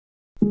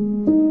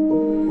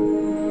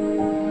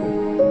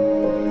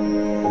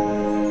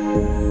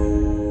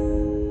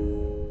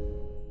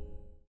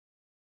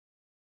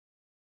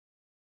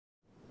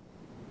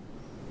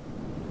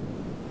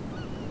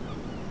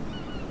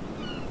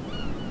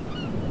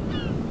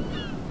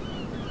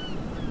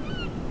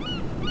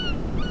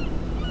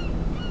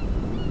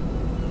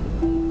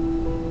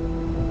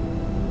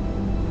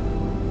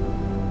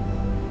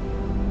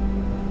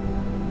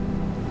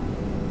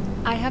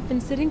I have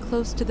been sitting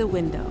close to the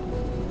window,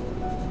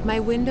 my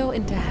window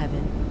into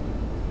heaven.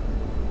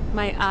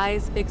 My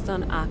eyes fixed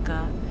on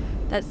Akka,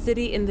 that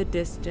city in the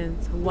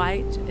distance,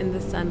 white in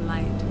the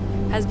sunlight,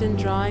 has been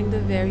drawing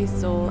the very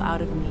soul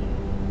out of me.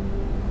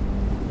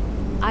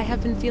 I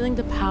have been feeling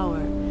the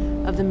power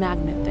of the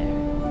magnet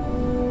there.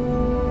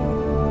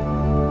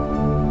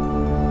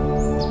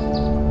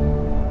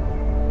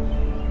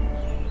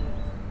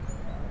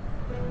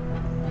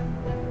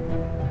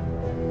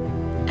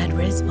 At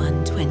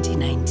Rizwan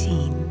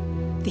 2019,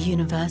 the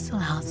Universal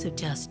House of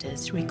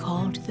Justice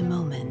recalled the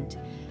moment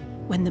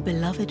when the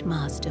beloved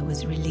master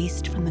was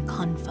released from the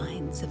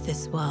confines of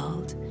this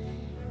world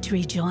to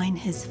rejoin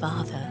his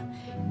father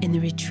in the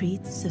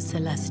retreats of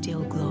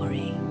celestial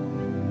glory.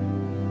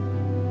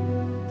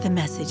 The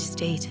message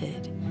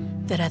stated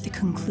that at the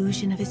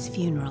conclusion of his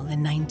funeral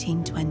in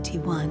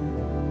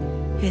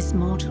 1921, his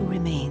mortal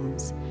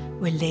remains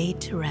were laid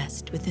to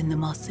rest within the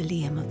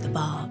mausoleum of the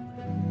Bab.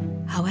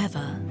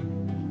 However,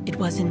 it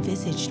was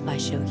envisaged by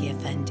Shoghi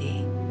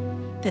Effendi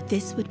that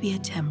this would be a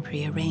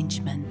temporary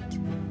arrangement.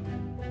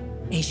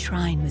 A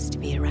shrine was to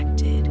be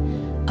erected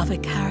of a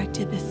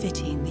character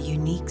befitting the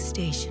unique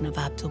station of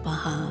Abdul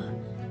Baha.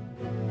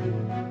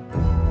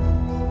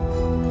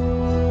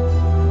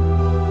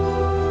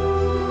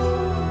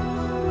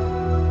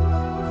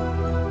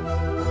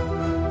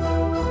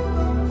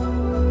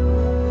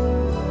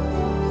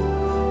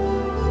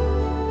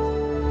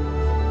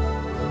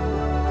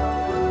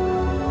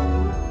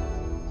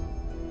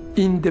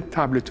 In the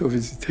tablet of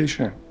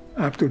visitation,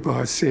 Abdul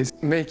Baha says,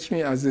 "Make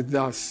me as the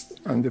dust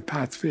on the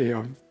pathway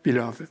of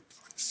beloved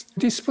ones."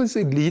 This was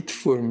a lead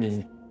for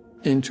me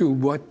into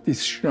what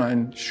this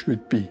shrine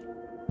should be.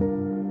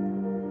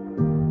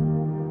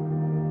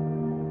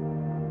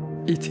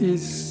 It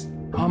is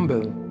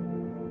humble,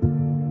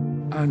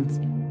 and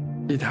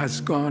it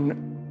has gone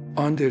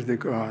under the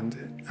ground,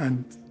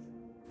 and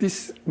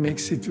this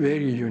makes it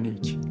very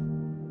unique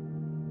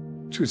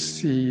to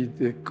see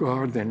the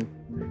garden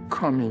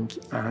coming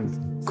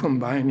and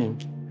combining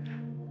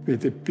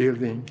with the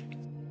building.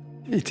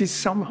 It is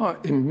somehow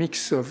a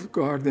mix of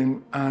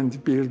garden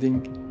and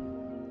building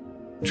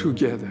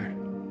together.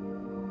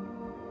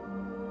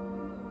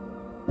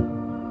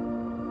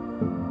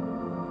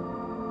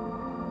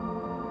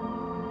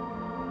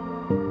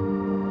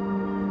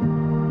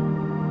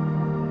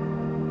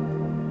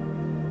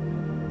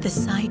 The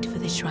site for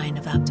the shrine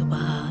of Abdul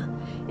Baha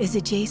is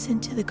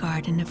adjacent to the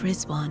Garden of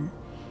Rizwan,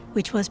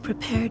 which was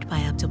prepared by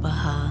Abdul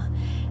Baha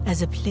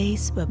as a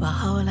place where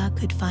Baha'u'llah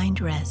could find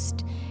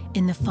rest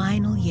in the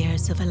final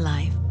years of a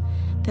life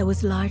that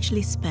was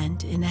largely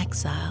spent in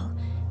exile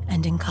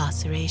and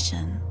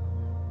incarceration.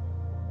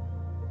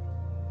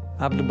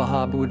 Abdul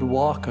Baha would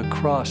walk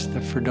across the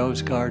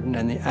Firdaus Garden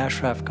and the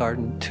Ashraf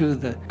Garden to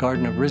the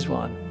Garden of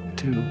Rizwan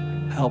to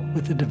help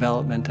with the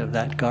development of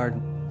that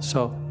garden.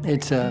 So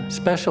it's a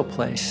special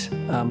place.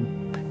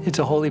 It's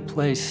a holy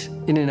place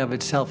in and of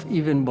itself,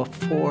 even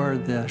before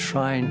the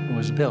shrine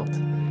was built.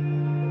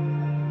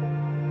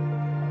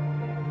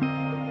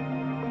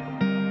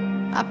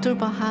 Abdul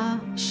Baha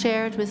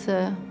shared with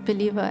a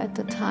believer at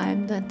the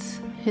time that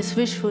his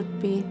wish would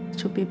be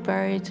to be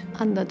buried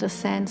under the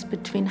sands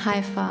between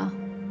Haifa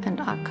and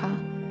Akka.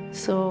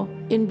 So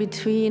in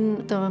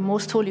between the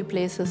most holy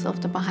places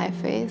of the Baha'i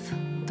faith,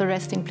 the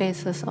resting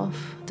places of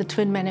the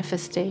twin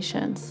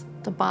manifestations,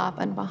 the Bab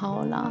and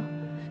Baha'u'llah.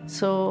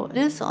 So it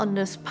is on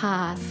this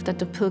path that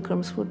the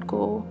pilgrims would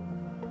go.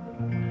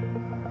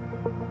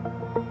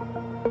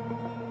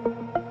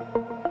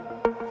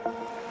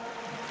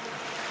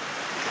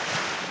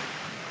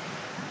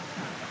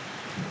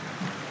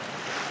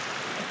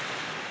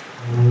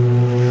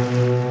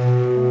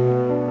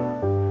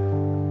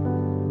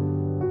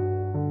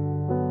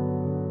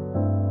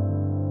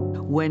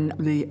 When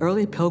the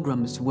early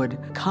pilgrims would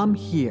come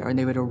here, and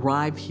they would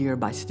arrive here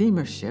by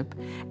steamership,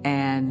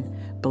 and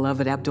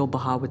beloved Abdul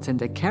Baha would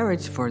send a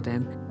carriage for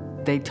them,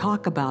 they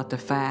talk about the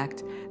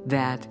fact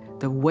that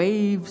the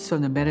waves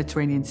from the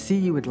Mediterranean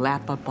Sea would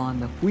lap up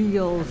on the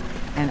wheels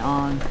and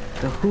on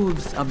the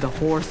hooves of the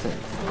horses.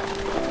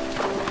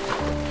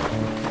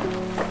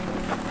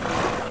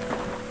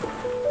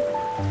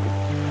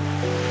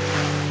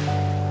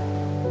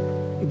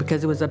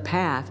 Because it was a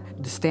path,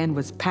 the stand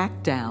was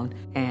packed down,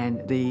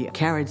 and the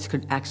carriage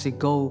could actually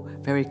go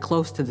very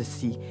close to the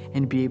sea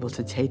and be able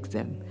to take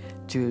them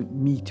to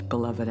meet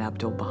beloved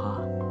Abdul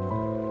Baha.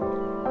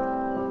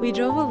 We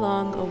drove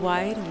along a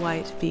wide,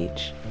 white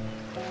beach.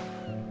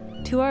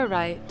 To our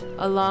right,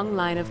 a long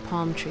line of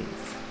palm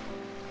trees.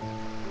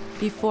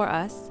 Before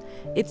us,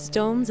 its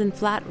domes and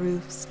flat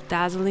roofs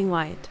dazzling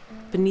white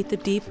beneath the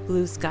deep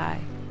blue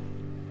sky.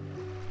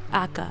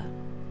 Akka,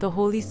 the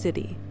holy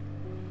city.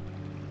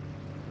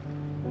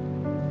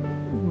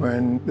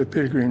 When the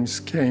pilgrims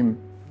came,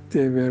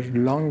 they were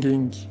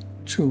longing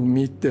to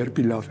meet their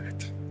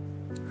beloved.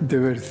 They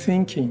were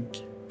thinking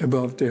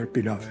about their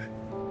beloved.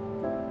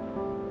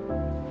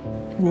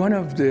 One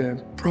of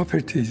the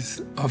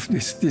properties of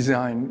this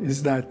design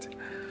is that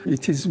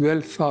it is well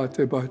thought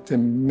about the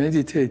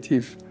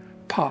meditative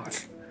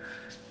path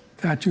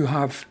that you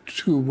have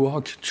to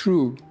walk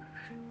through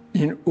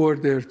in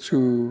order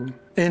to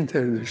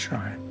enter the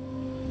shrine.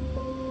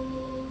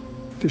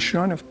 The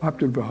shrine of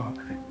Abdul Baha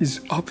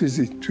is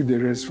opposite to the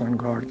Rizwan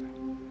garden.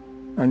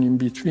 And in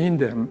between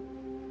them,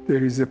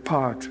 there is a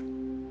path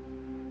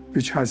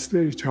which has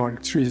very tall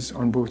trees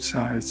on both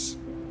sides.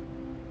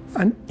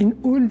 And in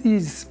all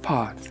these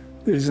paths,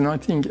 there is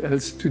nothing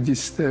else to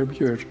disturb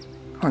your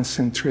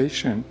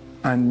concentration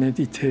and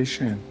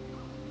meditation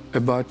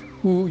about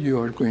who you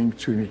are going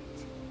to meet,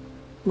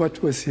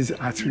 what was his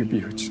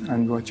attributes,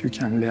 and what you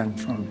can learn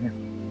from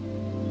him.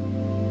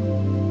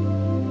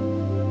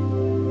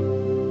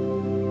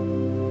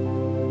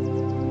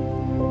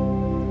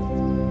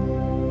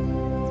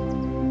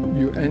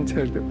 You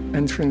enter the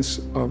entrance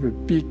of a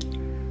big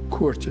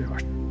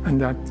courtyard, and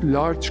that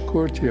large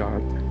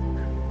courtyard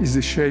is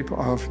the shape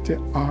of the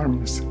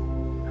arms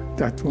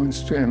that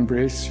wants to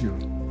embrace you,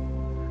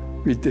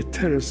 with the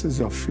terraces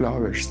of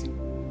flowers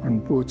on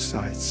both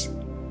sides,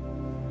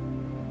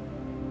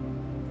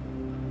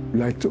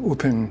 like the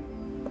open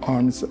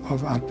arms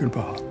of Abdul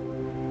Baha.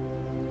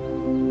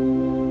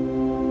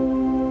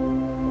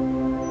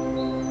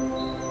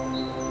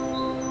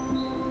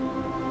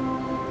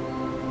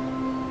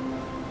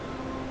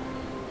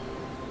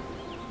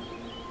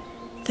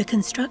 The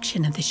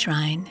construction of the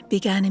shrine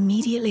began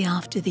immediately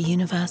after the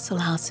Universal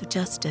House of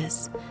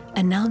Justice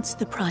announced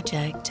the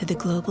project to the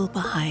global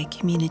Baha'i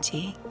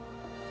community.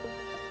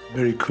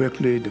 Very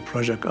quickly, the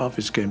project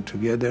office came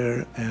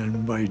together,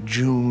 and by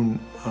June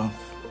of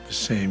the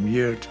same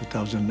year,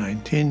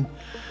 2019,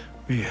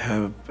 we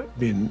have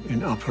been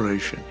in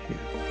operation here.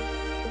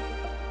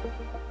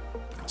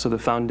 So the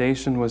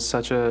foundation was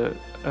such a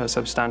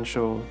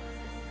substantial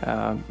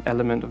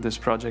element of this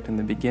project in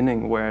the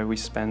beginning, where we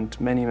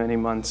spent many, many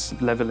months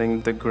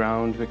leveling the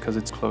ground because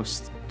it's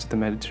close to the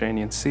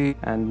Mediterranean Sea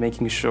and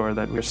making sure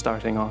that we're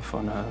starting off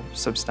on a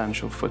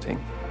substantial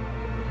footing.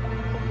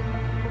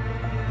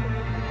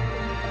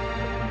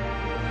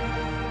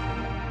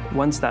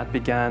 Once that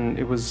began,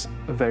 it was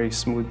a very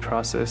smooth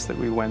process that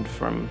we went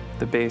from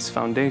the base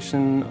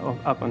foundation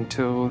up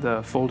until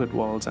the folded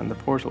walls and the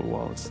portal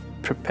walls,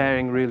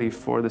 preparing really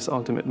for this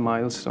ultimate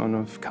milestone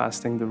of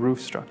casting the roof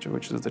structure,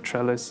 which is the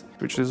trellis,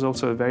 which is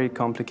also a very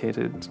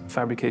complicated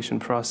fabrication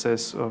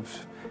process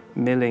of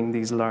milling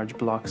these large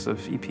blocks of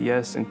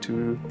EPS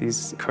into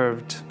these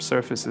curved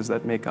surfaces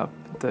that make up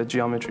the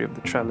geometry of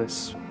the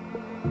trellis.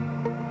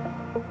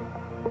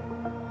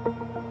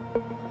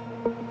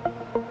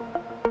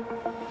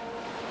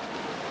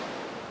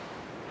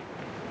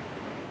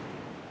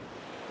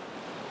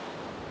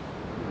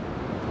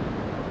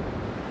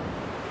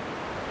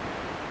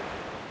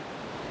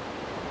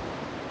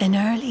 In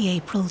early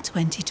April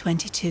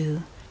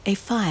 2022, a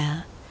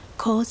fire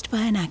caused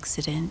by an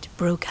accident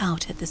broke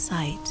out at the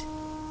site.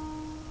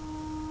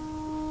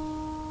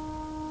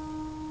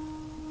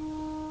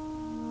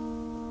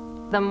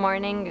 The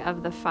morning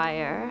of the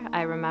fire,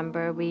 I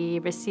remember we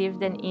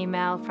received an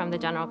email from the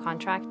general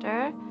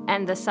contractor,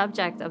 and the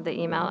subject of the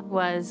email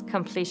was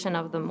completion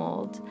of the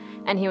mold,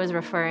 and he was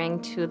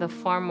referring to the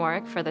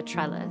formwork for the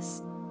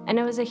trellis. And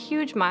it was a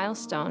huge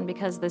milestone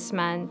because this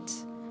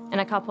meant in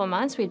a couple of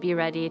months, we'd be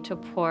ready to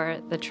pour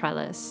the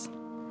trellis.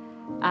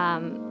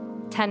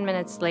 10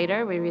 minutes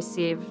later, we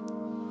received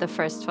the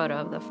first photo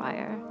of the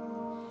fire.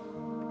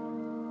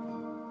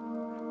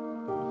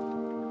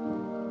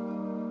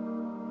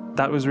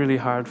 That was really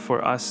hard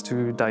for us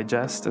to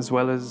digest, as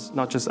well as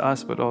not just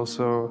us, but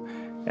also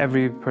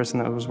every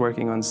person that was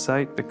working on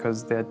site,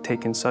 because they had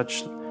taken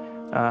such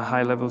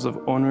high levels of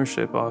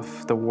ownership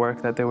of the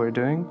work that they were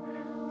doing.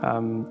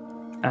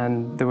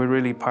 And they were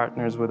really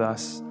partners with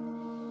us.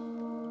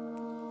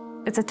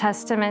 It's a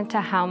testament to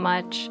how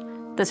much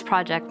this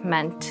project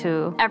meant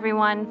to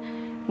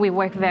everyone we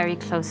work very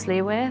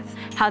closely with,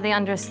 how they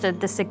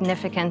understood the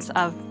significance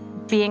of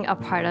being a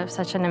part of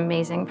such an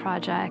amazing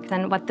project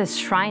and what this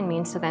shrine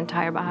means to the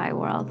entire Baha'i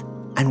world.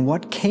 And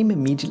what came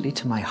immediately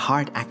to my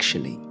heart,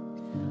 actually,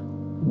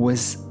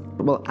 was,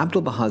 well,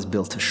 Abdul Baha's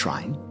built a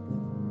shrine.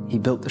 He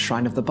built the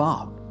Shrine of the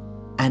Bab.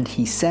 And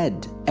he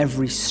said,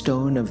 every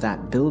stone of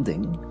that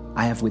building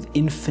I have with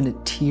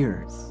infinite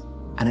tears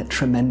and at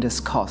tremendous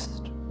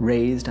cost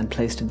raised and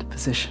placed into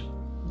position.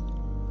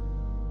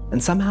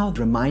 And somehow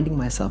reminding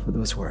myself of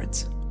those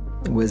words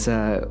was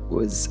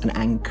an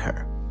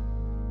anchor.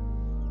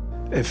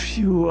 A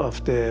few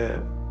of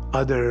the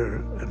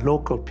other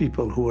local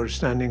people who were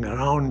standing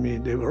around me,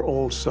 they were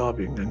all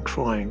sobbing and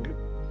crying.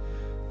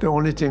 The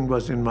only thing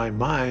was in my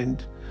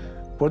mind,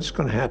 what's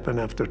going to happen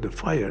after the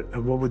fire?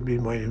 And what would be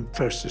my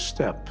first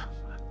step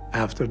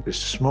after the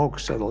smoke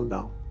settled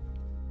down?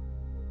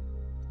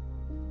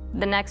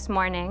 The next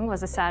morning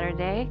was a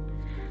Saturday.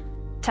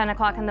 10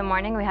 o'clock in the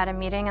morning, we had a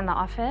meeting in the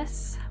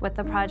office with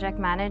the project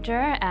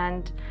manager,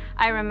 and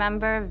I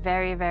remember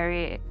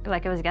very,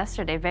 like it was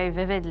yesterday, very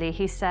vividly,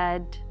 he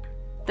said,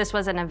 this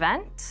was an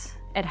event,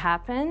 it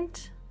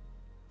happened,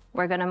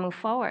 we're gonna move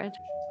forward. I think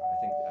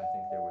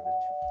there were the two.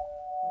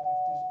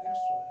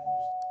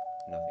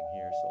 Nothing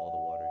here, so all the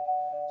water.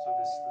 So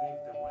the sleeve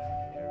that went.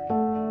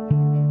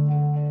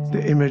 The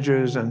The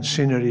images and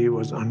scenery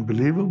was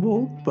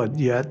unbelievable, but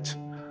yet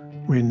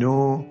we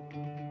knew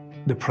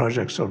the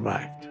project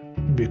survived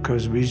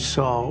because we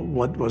saw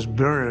what was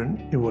burned.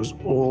 It was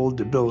all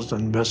the bills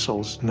and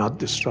vessels, not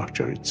the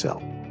structure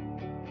itself.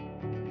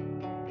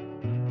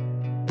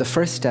 The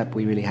first step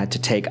we really had to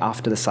take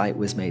after the site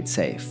was made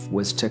safe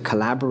was to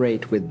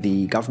collaborate with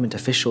the government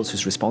officials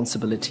whose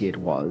responsibility it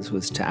was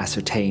to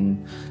ascertain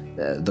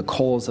the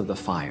cause of the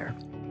fire.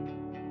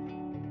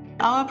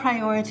 Our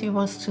priority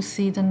was to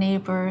see the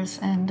neighbors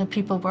and the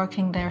people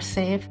working there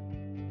safe.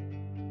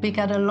 We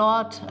got a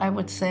lot, I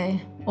would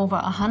say, over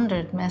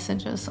 100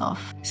 messages of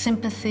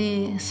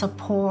sympathy,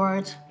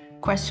 support,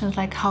 questions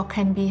like how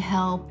can we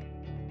help.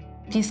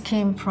 These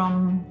came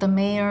from the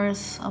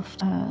mayors of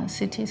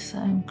cities,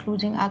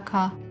 including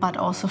Akka, but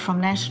also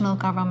from national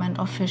government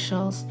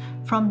officials,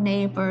 from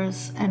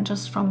neighbors, and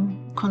just from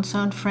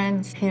concerned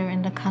friends here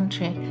in the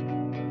country.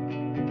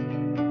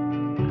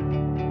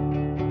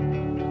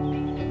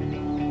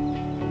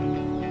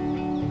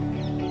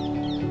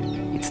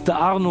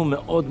 הצטערנו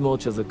מאוד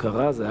מאוד שזה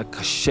קרה, זה היה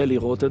קשה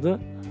לראות את זה,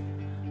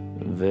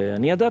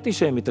 ואני ידעתי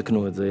שהם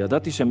יתקנו את זה,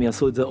 ידעתי שהם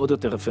יעשו את זה עוד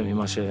יותר יפה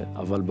ממה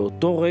אבל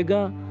באותו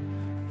רגע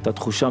הייתה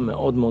תחושה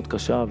מאוד מאוד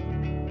קשה.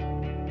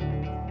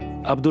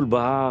 עבדול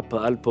בהה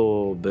פעל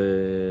פה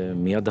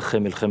מיד אחרי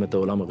מלחמת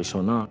העולם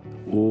הראשונה.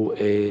 הוא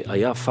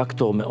היה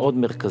פקטור מאוד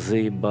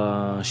מרכזי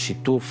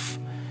בשיתוף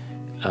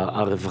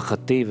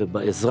הרווחתי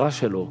ובעזרה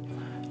שלו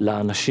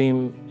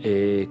לאנשים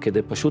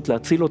כדי פשוט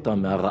להציל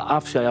אותם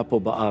מהרעב שהיה פה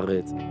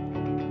בארץ.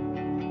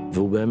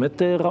 והוא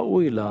באמת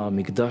ראוי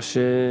למקדש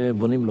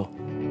שבונים לו.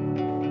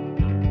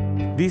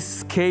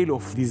 This scale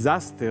of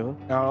disaster,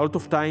 a lot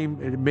of time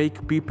make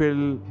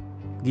people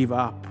give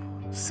up,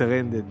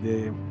 surrendered,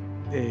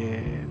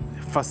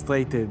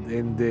 frustrated,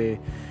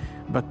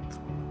 but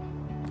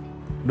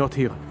not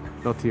here,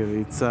 not here.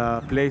 It's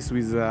a place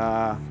with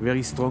a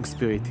very strong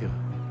spirit here.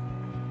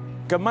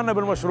 كملنا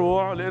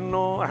بالمشروع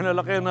لأنه إحنا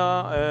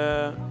لقينا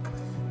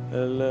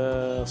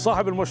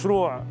صاحب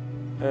المشروع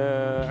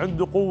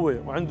عنده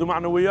قوة وعنده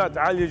معنويات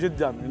عالية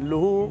جدا اللي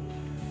هو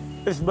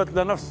اثبت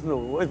لنفسه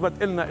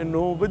واثبت لنا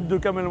انه بده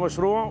يكمل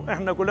المشروع.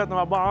 احنا كلنا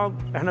مع بعض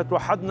احنا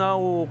توحدنا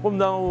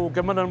وقمنا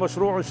وكملنا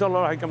المشروع وان شاء الله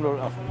راح يكملوا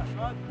للاخر.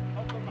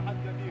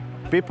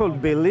 People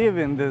believe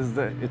in this.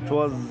 It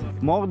was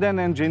more than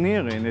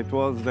engineering. It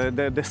was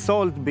the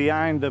soul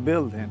behind the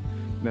building,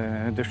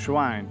 the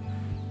shrine.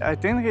 I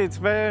think it's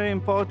very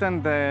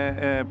important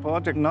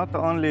project not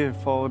only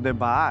for the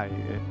Baha'i.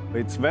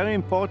 It's very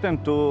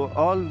important to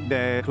all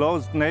the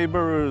close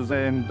neighbors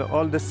and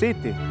all the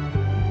city.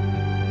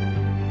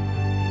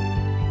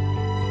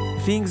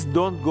 Things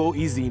don't go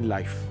easy in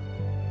life.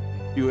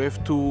 You have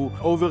to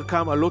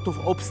overcome a lot of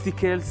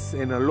obstacles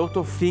and a lot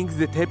of things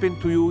that happen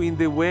to you in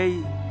the way.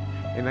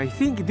 And I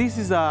think this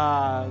is a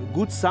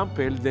good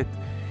sample that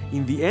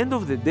in the end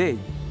of the day,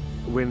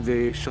 when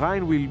the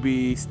shrine will be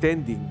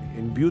standing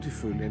and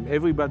beautiful and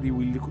everybody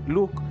will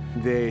look,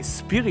 the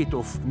spirit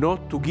of not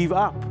to give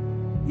up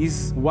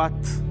is what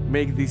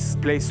makes this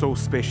place so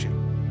special.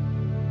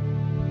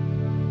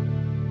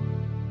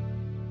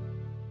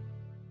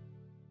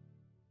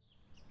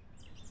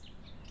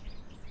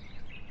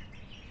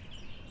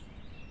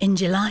 In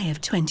July of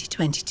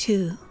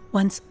 2022,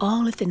 once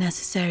all of the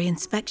necessary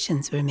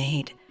inspections were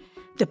made,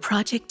 the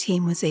project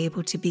team was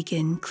able to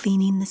begin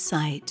cleaning the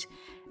site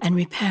and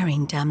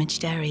repairing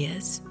damaged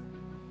areas.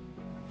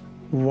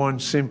 One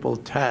simple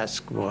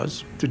task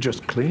was to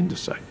just clean the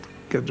site,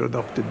 get rid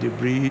of the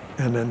debris,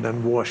 and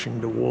then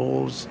washing the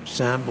walls,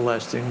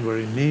 sandblasting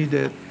where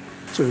needed.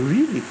 So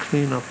really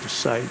clean up the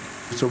site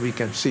so we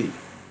can see.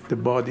 The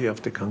body of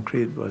the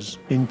concrete was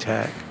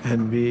intact, and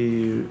we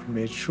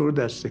made sure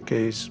that's the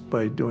case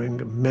by doing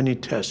many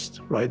tests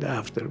right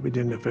after,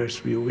 within the first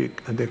few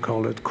weeks. And they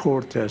call it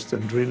core test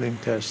and drilling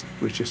test,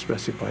 which is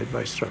specified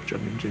by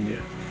structural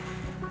engineer.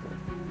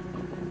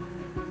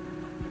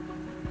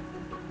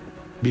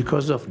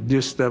 Because of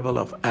this level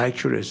of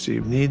accuracy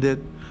needed,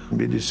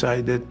 we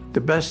decided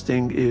the best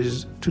thing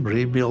is to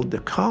rebuild the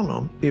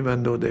column,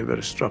 even though they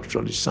were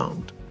structurally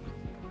sound.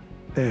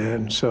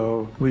 And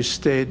so we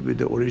stayed with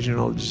the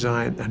original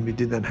design, and we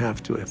didn't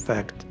have to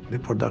affect the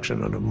production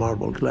of the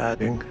marble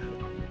cladding.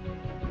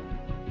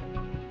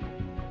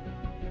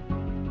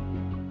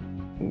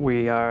 We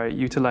are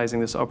utilizing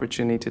this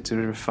opportunity to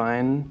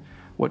refine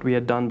what we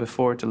had done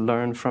before, to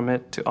learn from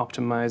it, to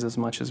optimize as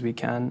much as we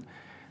can,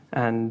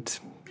 and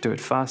do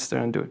it faster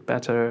and do it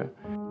better.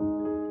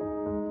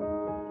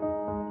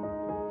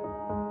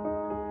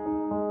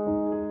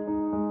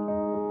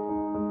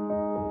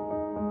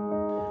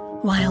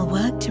 While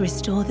work to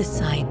restore the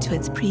site to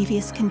its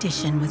previous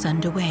condition was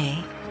underway,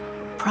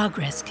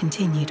 progress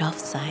continued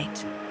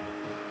off-site.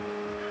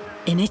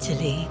 In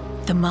Italy,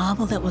 the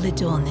marble that will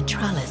adorn the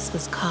trellis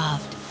was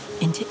carved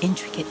into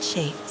intricate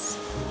shapes.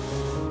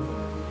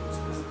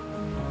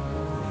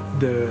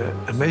 The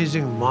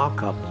amazing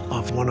mock-up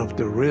of one of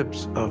the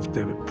ribs of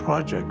the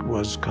project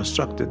was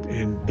constructed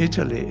in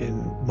Italy in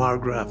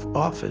Margraff's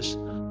office.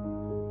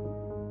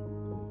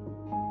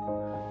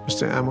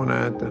 Mr.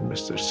 Amonat and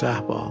Mr.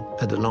 Sahba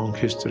had a long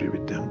history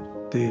with them.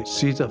 The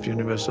seat of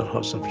Universal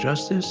House of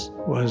Justice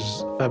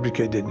was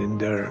fabricated in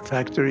their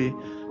factory.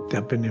 They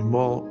have been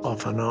involved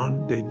off and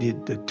on. They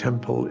did the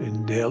temple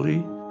in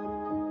Delhi.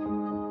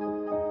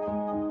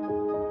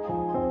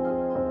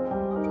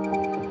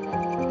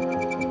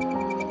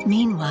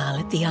 Meanwhile,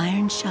 at the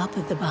iron shop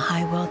of the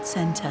Baha'i World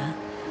Center,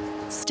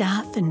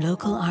 staff and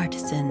local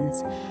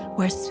artisans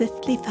were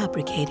swiftly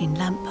fabricating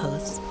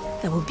lampposts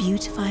that will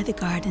beautify the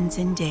gardens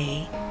in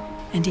day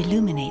and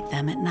illuminate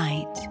them at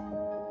night.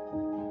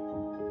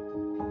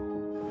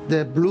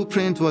 The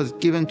blueprint was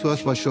given to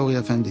us by Shoghi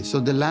Effendi, so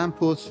the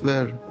lampposts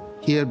were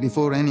here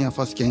before any of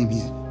us came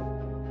here.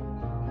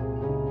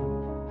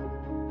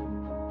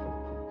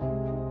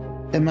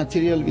 The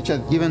material which is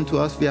given to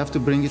us, we have to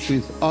bring it to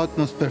its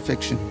utmost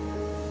perfection.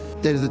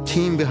 There is a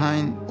team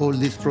behind all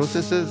these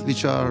processes,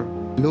 which are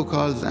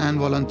locals and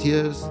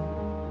volunteers.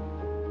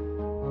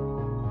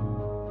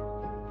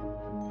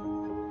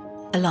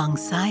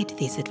 Alongside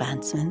these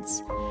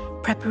advancements,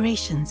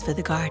 preparations for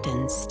the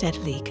gardens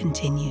steadily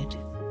continued.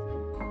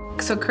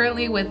 So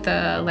currently with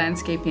the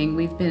landscaping,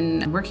 we've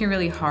been working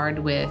really hard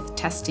with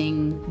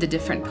testing the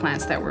different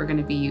plants that we're going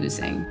to be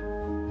using.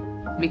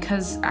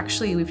 Because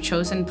actually we've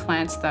chosen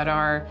plants that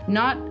are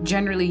not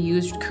generally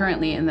used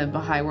currently in the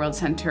Baha'i World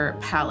Center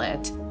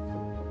palette.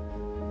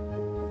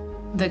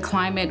 The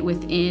climate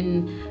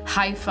within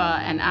Haifa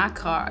and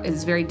Akka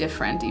is very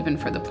different even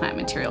for the plant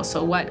material.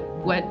 So what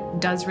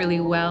does really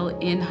well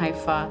in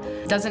Haifa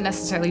doesn't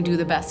necessarily do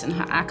the best in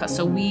Akka.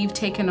 So we've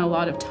taken a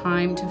lot of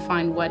time to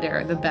find what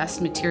are the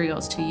best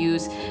materials to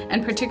use,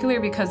 and particularly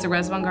because the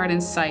Rezvan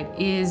Gardens site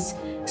is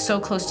so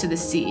close to the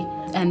sea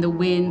and the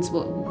winds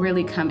will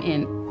really come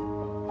in.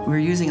 We're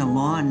using a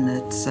lawn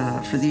that's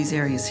for these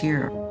areas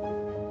here.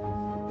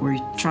 We're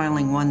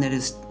trialing one that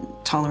is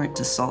tolerant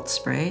to salt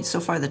spray. So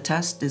far the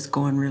test is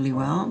going really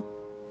well.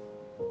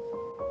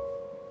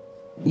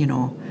 You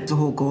know, the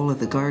whole goal of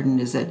the garden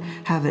is that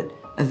have it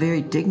a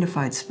very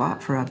dignified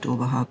spot for Abdul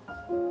Baha.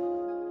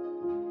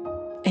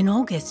 In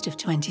August of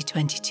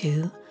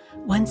 2022,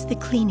 once the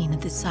cleaning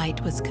of the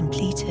site was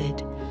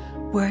completed,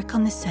 work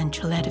on the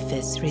central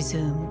edifice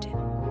resumed.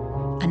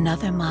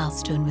 Another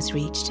milestone was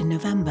reached in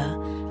November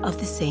of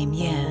the same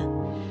year,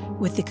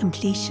 with the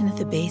completion of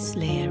the base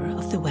layer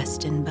of the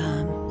western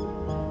berm.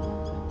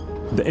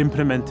 The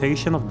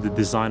implementation of the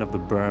design of the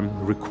berm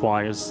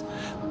requires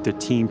the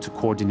team to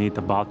coordinate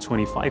about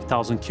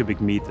 25,000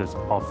 cubic meters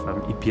of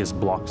EPS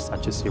blocks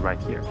that you see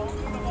right here.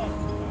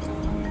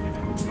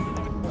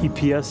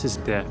 EPS is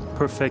the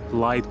perfect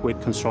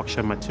lightweight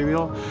construction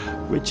material,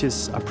 which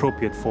is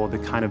appropriate for the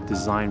kind of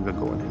design we're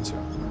going into.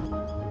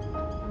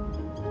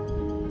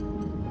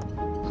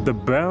 The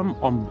berm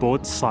on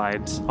both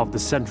sides of the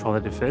central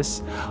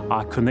edifice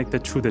are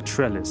connected through the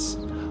trellis,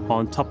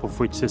 on top of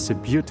which is a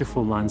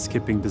beautiful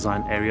landscaping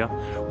design area,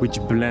 which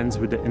blends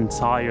with the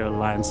entire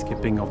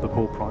landscaping of the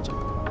whole project.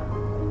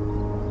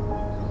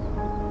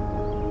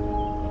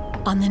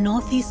 On the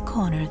northeast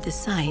corner of the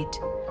site,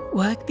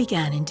 work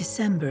began in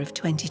December of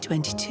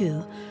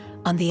 2022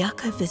 on the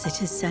Akka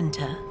Visitors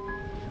Center,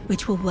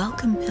 which will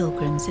welcome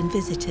pilgrims and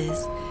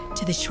visitors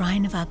to the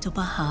Shrine of Abdul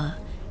Baha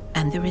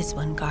and the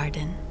Rizwan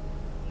Garden.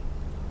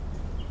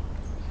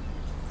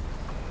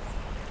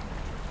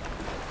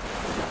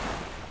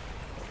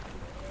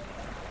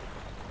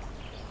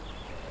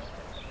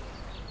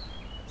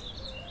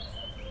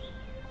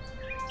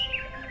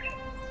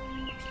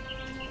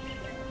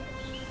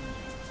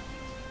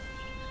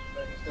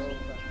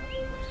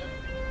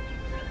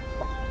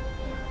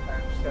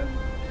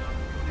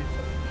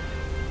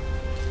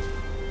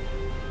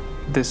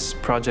 This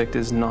project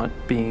is not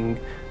being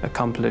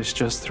accomplished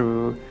just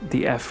through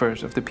the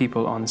effort of the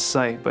people on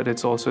site, but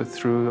it's also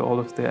through all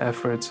of the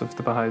efforts of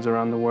the Baha'is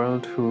around the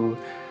world who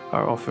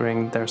are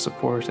offering their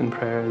support and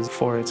prayers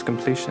for its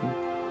completion.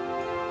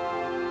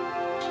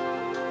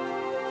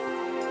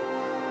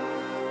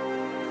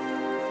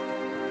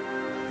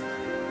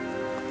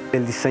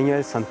 El diseño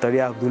del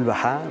santuario de Abdul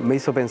Baha me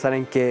hizo pensar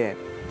en qué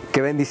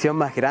bendición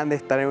más grande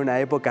estar en una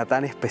época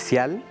tan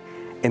especial,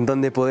 en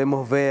donde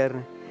podemos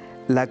ver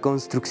la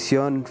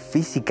construcción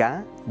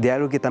física de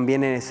algo que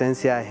también en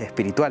esencia es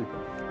espiritual.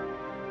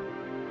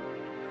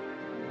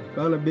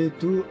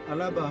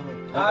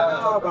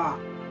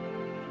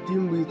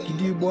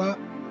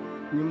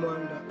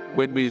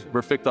 When we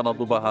reflect on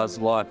Abdul Baha's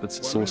life, it's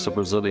a source of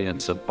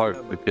resilience and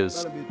hope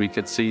because we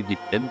can see the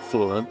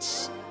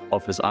influence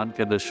of his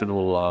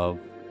unconditional love,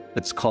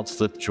 its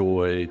constant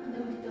joy,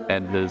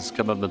 and his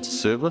commitment to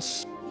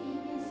service.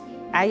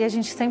 Aí a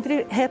gente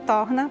sempre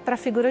retorna para a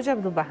figura de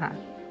Abdul Baha.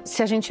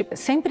 Se a gente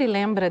sempre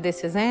lembra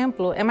desse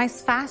exemplo, é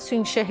mais fácil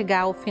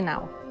enxergar o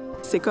final.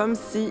 C'est comme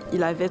si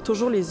il avait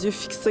toujours les yeux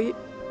fixés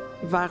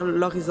vers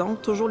l'horizon,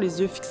 toujours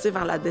les yeux fixés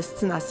vers la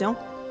destination.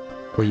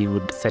 He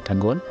would set a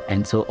goal,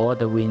 and so all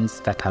the winds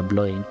that are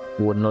blowing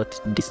would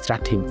not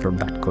distract him from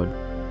that goal.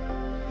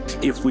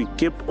 If we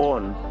keep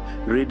on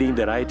reading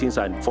the writings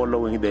and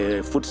following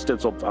the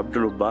footsteps of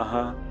Abdul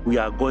Baha, we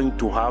are going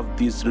to have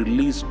this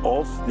release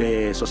of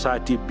the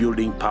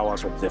society-building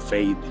powers of the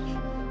faith.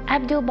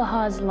 Abdul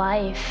Baha's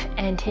life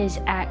and his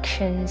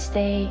actions,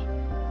 they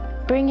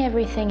bring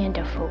everything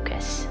into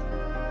focus.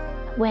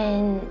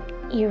 When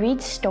you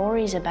read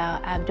stories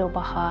about Abdul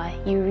Baha,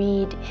 you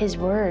read his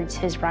words,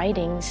 his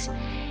writings,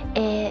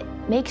 it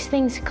makes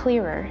things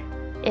clearer.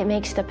 It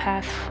makes the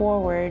path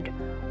forward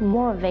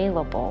more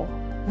available.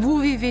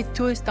 Vous vivez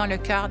tous dans le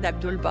cœur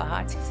d'Abdul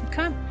Baha. C'est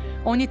comme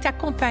on est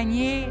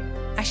accompagnés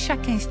à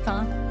chaque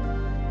instant.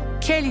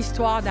 Quelle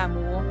histoire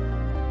d'amour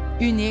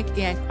unique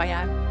et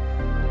incroyable.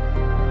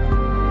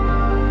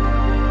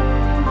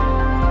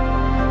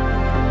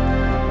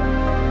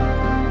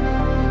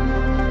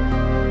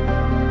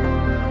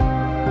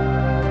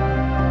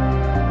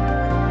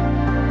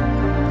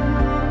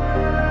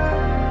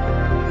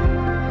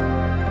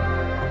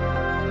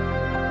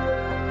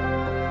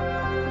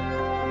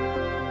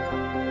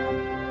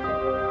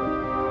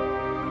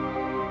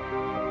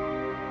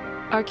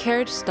 Our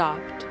carriage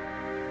stopped.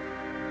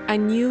 I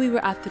knew we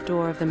were at the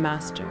door of the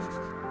Master.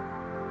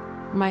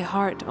 My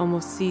heart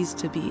almost ceased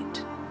to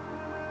beat.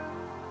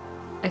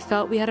 I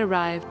felt we had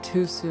arrived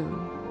too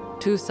soon,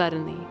 too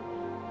suddenly,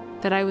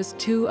 that I was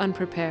too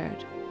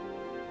unprepared.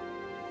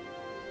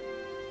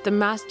 "The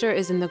Master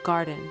is in the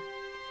garden,"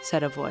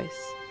 said a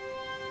voice.